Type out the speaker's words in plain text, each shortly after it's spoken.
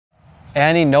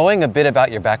Annie, knowing a bit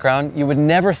about your background, you would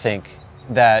never think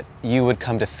that you would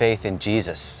come to faith in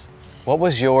Jesus. What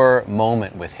was your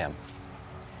moment with him?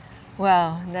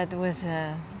 Well, that was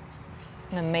an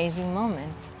amazing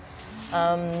moment.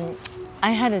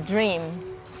 I had a dream,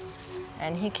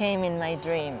 and he came in my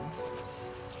dream.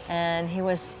 And he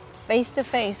was face to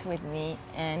face with me,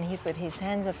 and he put his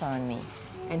hands upon me,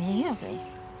 and he healed me.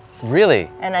 Really?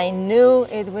 And I knew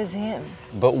it was him.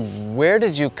 But where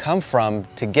did you come from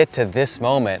to get to this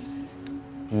moment,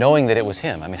 knowing that it was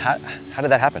him? I mean, how did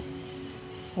that happen?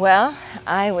 Well,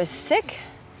 I was sick,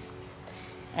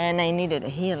 and I needed a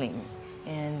healing.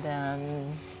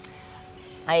 And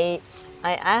I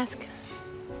asked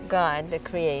God, the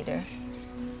Creator,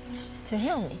 to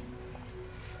heal me.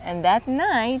 And that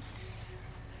night,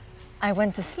 I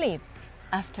went to sleep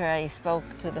after I spoke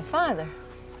to the Father.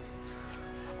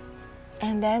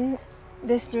 And then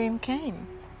this dream came.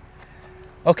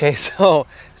 Okay, so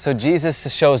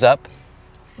Jesus shows up,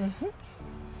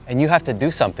 and you have to do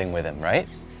something with him, right?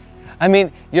 I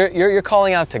mean, you're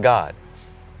calling out to God,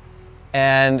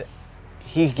 and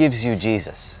he gives you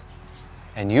Jesus,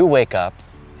 and you wake up,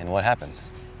 and what happens?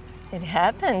 It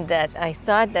happened that I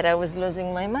thought that I was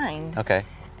losing my mind. Okay.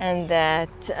 And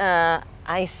that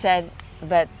I said,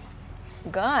 but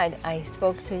God, I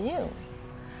spoke to you.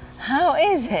 How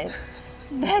is it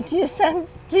that you sent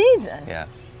Jesus? Yeah.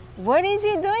 What is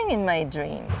he doing in my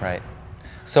dream? Right.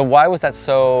 So why was that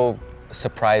so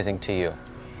surprising to you?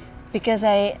 Because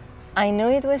I knew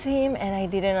it was him, and I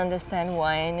didn't understand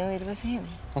why I knew it was him.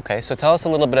 Okay, so tell us a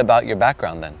little bit about your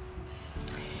background then.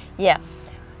 Yeah.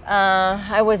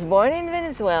 I was born in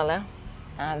Venezuela,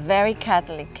 a very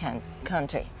Catholic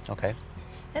country. Okay.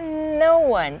 And no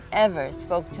one ever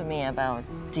spoke to me about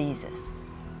Jesus.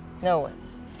 No one.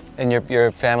 And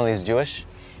your family is Jewish?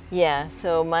 Yeah,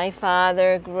 so my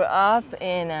father grew up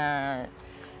in a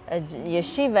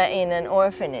yeshiva in an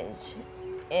orphanage,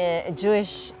 a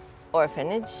Jewish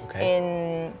orphanage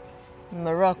in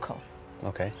Morocco.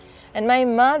 Okay. And my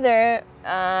mother,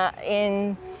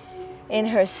 in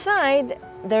her side,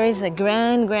 there is a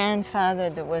grandfather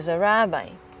that was a rabbi.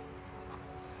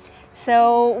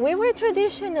 So we were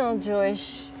traditional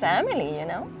Jewish family, you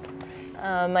know.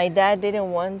 My dad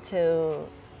didn't want to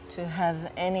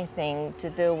have anything to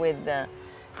do with the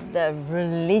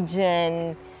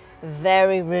religion,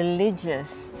 very religious.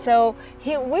 So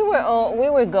we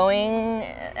were going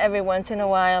every once in a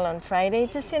while on Friday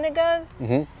to synagogue,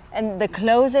 and the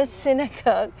closest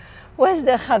synagogue was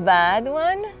the Chabad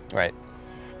one. Right.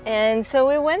 And so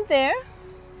we went there,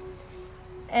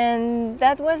 and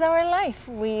that was our life.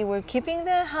 We were keeping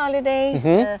the holidays,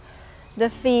 the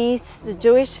feasts, the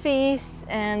Jewish feasts,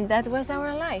 and that was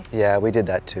our life. Yeah, we did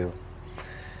that too.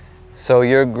 So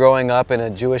you're growing up in a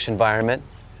Jewish environment,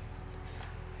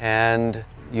 and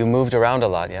you moved around a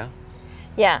lot, yeah?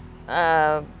 Yeah.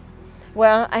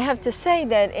 Well, I have to say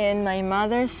that in my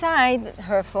mother's side,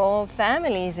 her full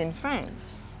family is in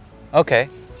France. Okay.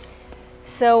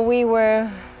 So we were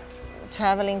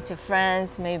traveling to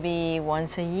France maybe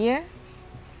once a year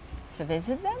to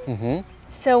visit them.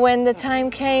 So when the time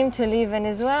came to leave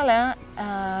Venezuela,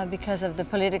 because of the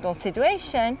political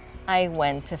situation, I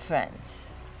went to France.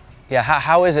 Yeah,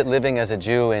 how is it living as a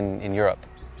Jew in Europe?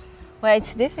 Well,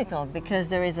 it's difficult because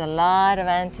there is a lot of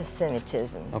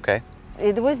anti-Semitism. Okay.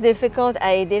 It was difficult.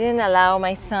 I didn't allow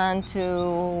my son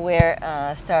to wear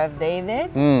a Star of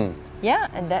David. Yeah,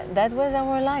 and that was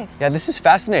our life. Yeah, this is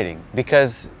fascinating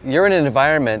because you're in an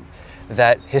environment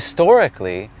that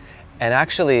historically and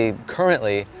actually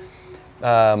currently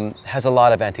has a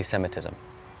lot of anti-Semitism,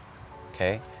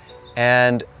 okay?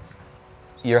 And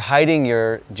you're hiding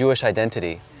your Jewish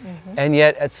identity, and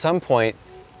yet at some point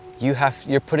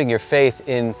you're putting your faith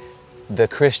in the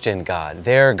Christian God,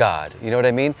 their God. You know what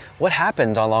I mean? What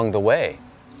happened along the way?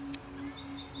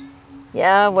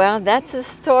 Yeah, well, that's a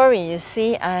story, you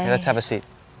see. Yeah, let's have a seat.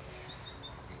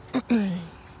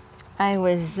 I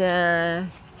was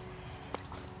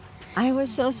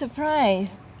so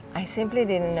surprised. I simply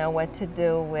didn't know what to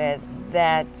do with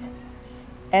that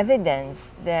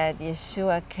evidence that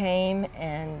Yeshua came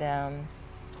and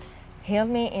healed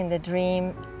me in the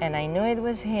dream, and I knew it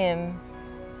was him.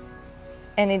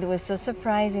 And it was so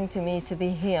surprising to me to be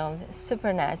healed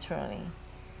supernaturally.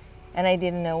 And I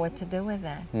didn't know what to do with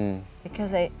that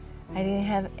because I didn't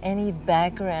have any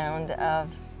background of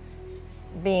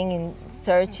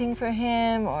searching for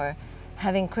him or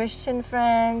having Christian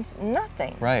friends,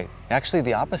 nothing. Right, actually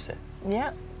the opposite.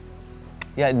 Yeah.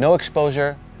 Yeah, no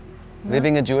exposure,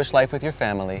 living a Jewish life with your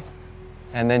family,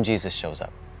 and then Jesus shows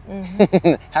up.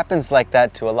 Happens like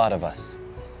that to a lot of us.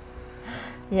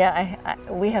 Yeah,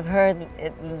 we have heard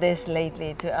this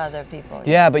lately to other people.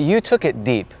 Yeah, but you took it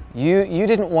deep. You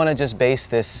didn't want to just base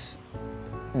this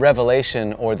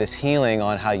revelation or this healing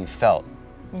on how you felt.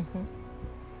 Mm-hmm.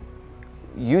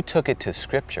 You took it to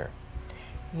Scripture.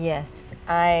 Yes,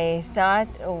 I thought,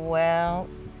 well,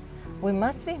 we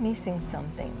must be missing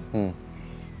something.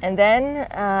 And then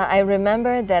I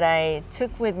remember that I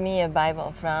took with me a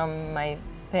Bible from my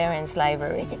parents'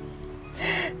 library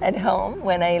at home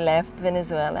when I left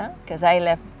Venezuela, because I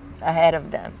left ahead of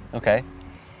them. Okay.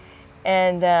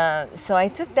 And so I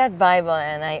took that Bible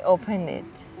and I opened it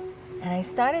and I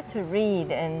started to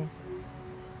read, and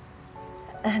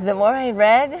the more I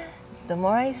read, the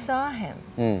more I saw him.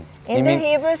 In the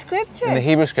Hebrew Scriptures. In the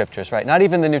Hebrew Scriptures, right? Not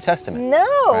even the New Testament.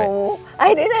 No, right.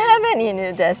 I didn't have any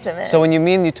New Testament. So when you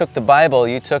mean you took the Bible,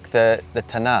 you took the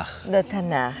Tanakh. The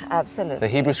Tanakh, absolutely. The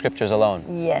Hebrew Scriptures alone.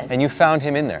 Yes. And you found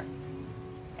him in there.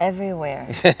 Everywhere.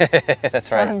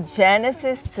 That's right. From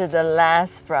Genesis to the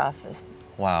last prophet.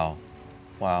 Wow.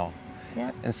 Wow.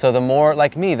 Yeah. And so the more,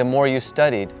 like me, the more you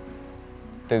studied,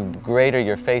 the greater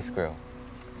your faith grew.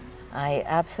 I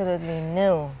absolutely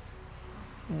knew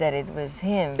that it was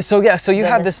him. So yeah, so you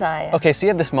have Messiah. this, okay, so you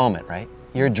have this moment, right?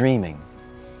 You're dreaming.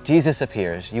 Jesus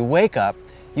appears. You wake up.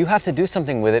 You have to do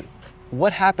something with it.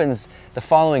 What happens the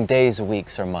following days,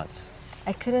 weeks, or months?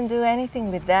 I couldn't do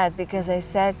anything with that because I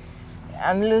said,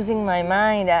 I'm losing my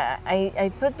mind.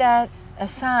 I put that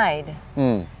aside.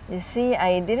 You see,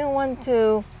 I didn't want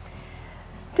to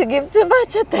give too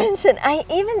much attention. I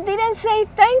even didn't say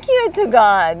thank you to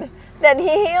God that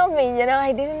He healed me. You know,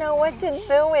 I didn't know what to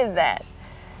do with that.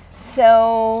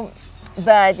 So,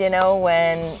 but you know,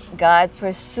 when God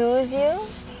pursues you,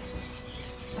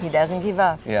 He doesn't give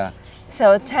up. Yeah.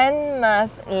 So 10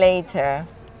 months later,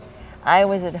 I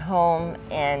was at home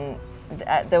and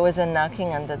there was a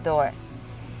knocking on the door.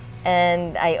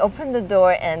 And I opened the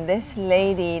door and this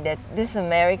lady, this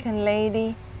American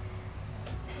lady,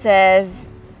 says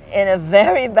in a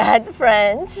very bad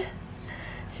French,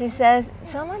 she says,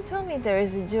 someone told me there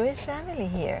is a Jewish family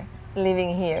here,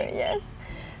 living here, yes?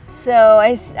 So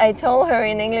I told her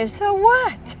in English, so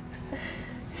what?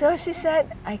 So she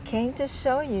said, I came to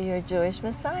show you your Jewish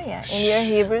Messiah in your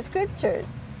Hebrew Scriptures.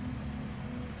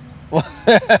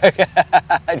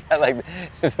 I like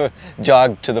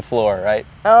jog to the floor, right?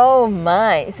 Oh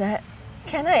my, so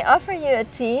can I offer you a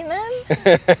tea, ma'am?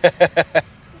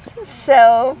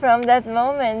 So from that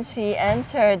moment she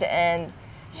entered and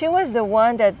she was the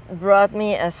one that brought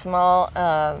me a small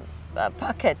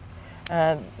pocket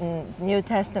New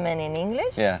Testament in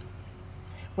English. Yeah.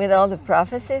 With all the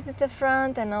prophecies at the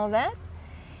front and all that.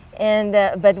 And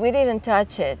but we didn't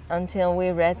touch it until we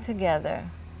read together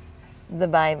the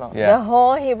Bible, Yeah. the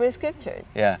whole Hebrew Scriptures.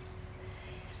 Yeah.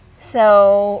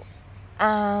 So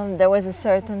there was a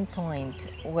certain point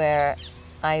where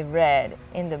I read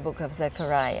in the book of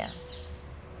Zechariah.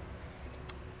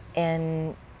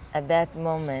 And at that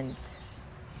moment,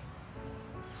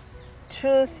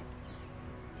 truth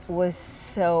was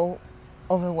so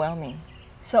overwhelming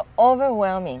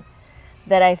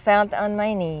that I fell on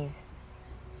my knees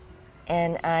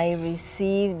and I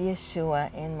received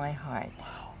Yeshua in my heart.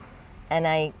 Wow. And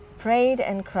I prayed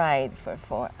and cried for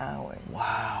 4 hours.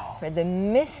 Wow. For the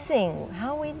missing,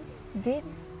 how we did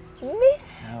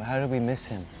miss. How did we miss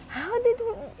him?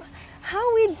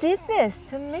 How we did this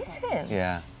to miss him.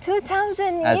 Yeah.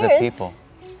 2,000 years. As a people.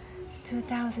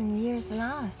 2,000 years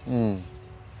lost. Mm.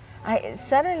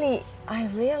 Suddenly I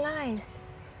realized,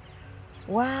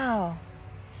 wow,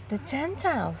 the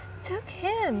Gentiles took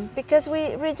him because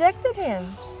we rejected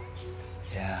him.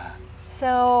 Yeah.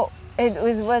 So it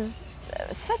was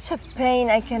such a pain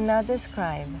I cannot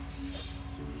describe.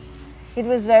 It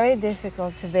was very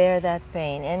difficult to bear that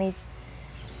pain, and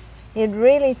it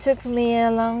really took me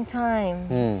a long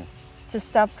time to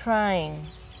stop crying.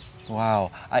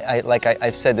 Wow.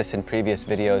 I've said this in previous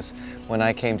videos. When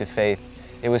I came to faith,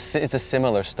 it's a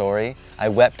similar story. I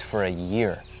wept for a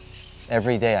year.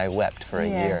 Every day I wept for a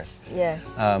year. Yes.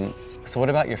 So what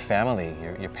about your family,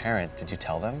 your parents? Did you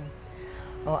tell them?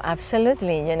 Oh,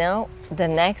 absolutely. You know, the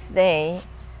next day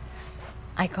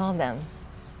I called them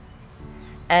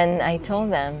and I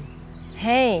told them,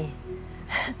 hey,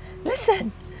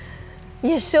 listen,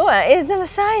 Yeshua is the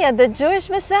Messiah, the Jewish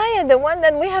Messiah, the one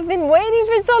that we have been waiting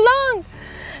for so long.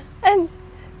 And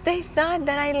they thought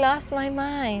that I lost my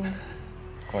mind.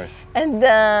 Of course. And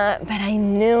but I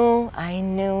knew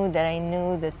that I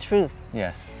knew the truth.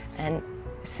 Yes. And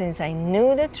since I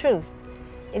knew the truth,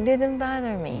 it didn't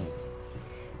bother me.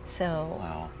 So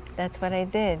wow. That's what I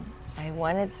did.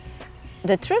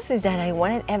 The truth is that I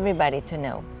wanted everybody to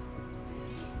know.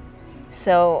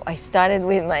 So I started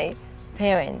with my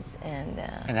parents, and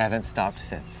haven't stopped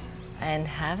since. and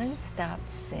haven't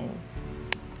stopped since.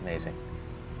 Amazing.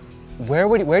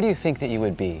 Where do you think that you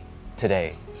would be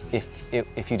today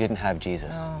if you didn't have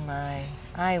Jesus? Oh my,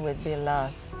 I would be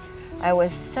lost. I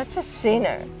was such a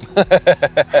sinner.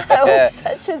 I was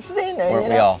such a sinner. Weren't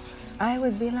we all? I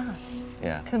would be lost.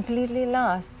 Yeah. Completely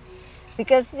lost.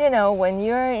 Because, you know, when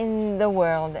you're in the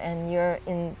world and you're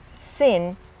in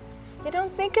sin, you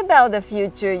don't think about the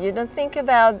future. You don't think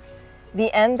about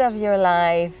the end of your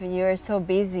life. You're so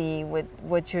busy with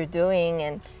what you're doing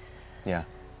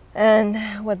and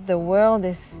what the world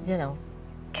is, you know,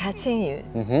 catching you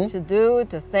to do,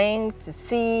 to think, to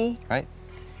see. Right.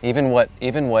 Even what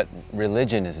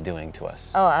religion is doing to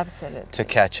us. Oh, absolutely. To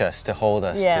catch us, to hold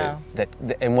us,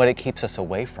 and what it keeps us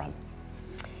away from.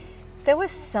 There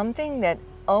was something that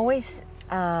always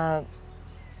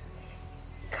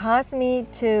caused me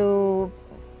to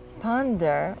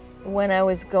ponder when I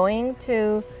was going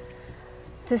to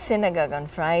synagogue on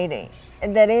Friday.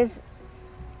 And that is,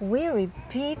 we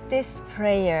repeat this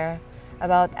prayer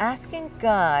about asking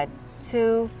God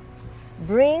to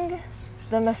bring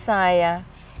the Messiah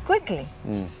quickly.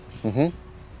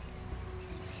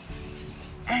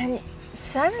 And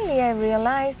suddenly I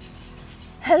realized,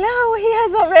 hello, he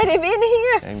has already been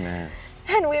here. Amen.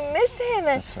 And we missed him.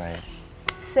 That's right.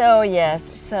 So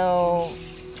yes, so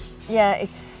yeah,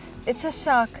 it's a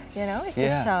shock, you know, it's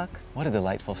a shock. What a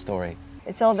delightful story.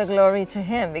 It's all the glory to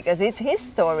him because it's his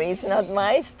story, it's not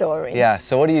my story. Yeah,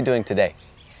 so what are you doing today?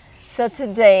 So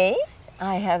today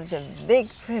I have the big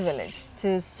privilege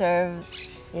to serve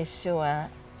Yeshua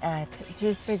at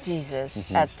Jews for Jesus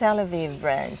at Tel Aviv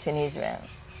branch in Israel,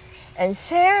 and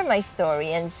share my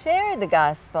story and share the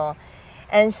gospel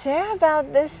and share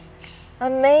about this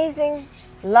amazing,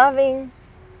 loving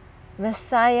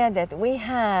Messiah that we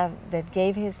have that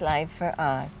gave his life for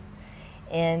us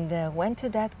and went to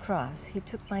that cross. He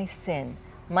took my sin,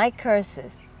 my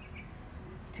curses,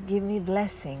 to give me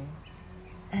blessing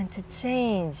and to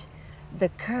change the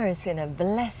curse in a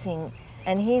blessing.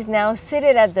 And he's now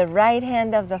seated at the right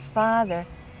hand of the Father.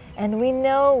 And we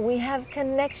know we have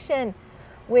connection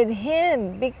with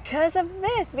him because of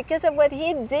this, because of what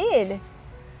he did.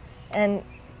 And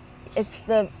it's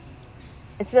the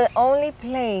only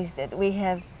place that we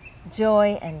have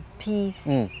joy and peace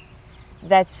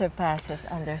that surpasses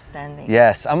understanding.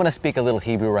 Yes, I'm going to speak a little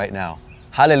Hebrew right now.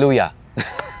 Hallelujah.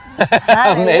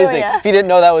 Hallelujah. Amazing. If you didn't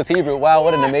know that was Hebrew, wow,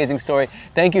 what an amazing story.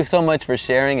 Thank you so much for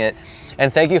sharing it.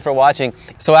 And thank you for watching.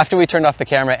 So after we turned off the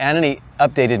camera, Anani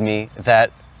updated me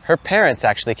that her parents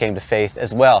actually came to faith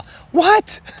as well.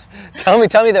 What? Tell me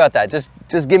about that. Just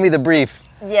give me the brief.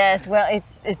 Yes, well,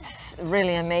 it's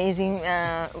really amazing.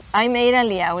 I made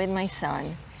Aliyah with my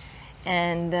son.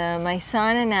 And my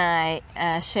son and I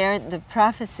shared the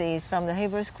prophecies from the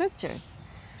Hebrew Scriptures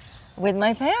with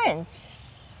my parents.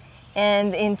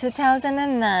 And in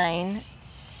 2009,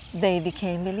 they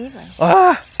became believers.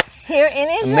 Ah! Here in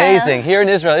Israel. Amazing. Here in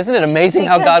Israel. Isn't it amazing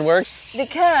how God works?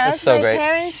 Because so my great.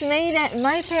 parents made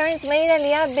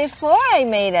Aliyah before I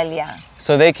made Aliyah.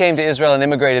 So they came to Israel and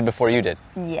immigrated before you did?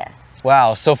 Yes.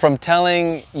 Wow. So from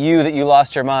telling you that you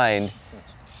lost your mind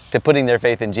to putting their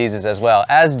faith in Jesus as well,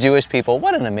 as Jewish people,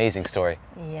 what an amazing story.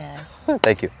 Yes.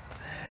 Thank you.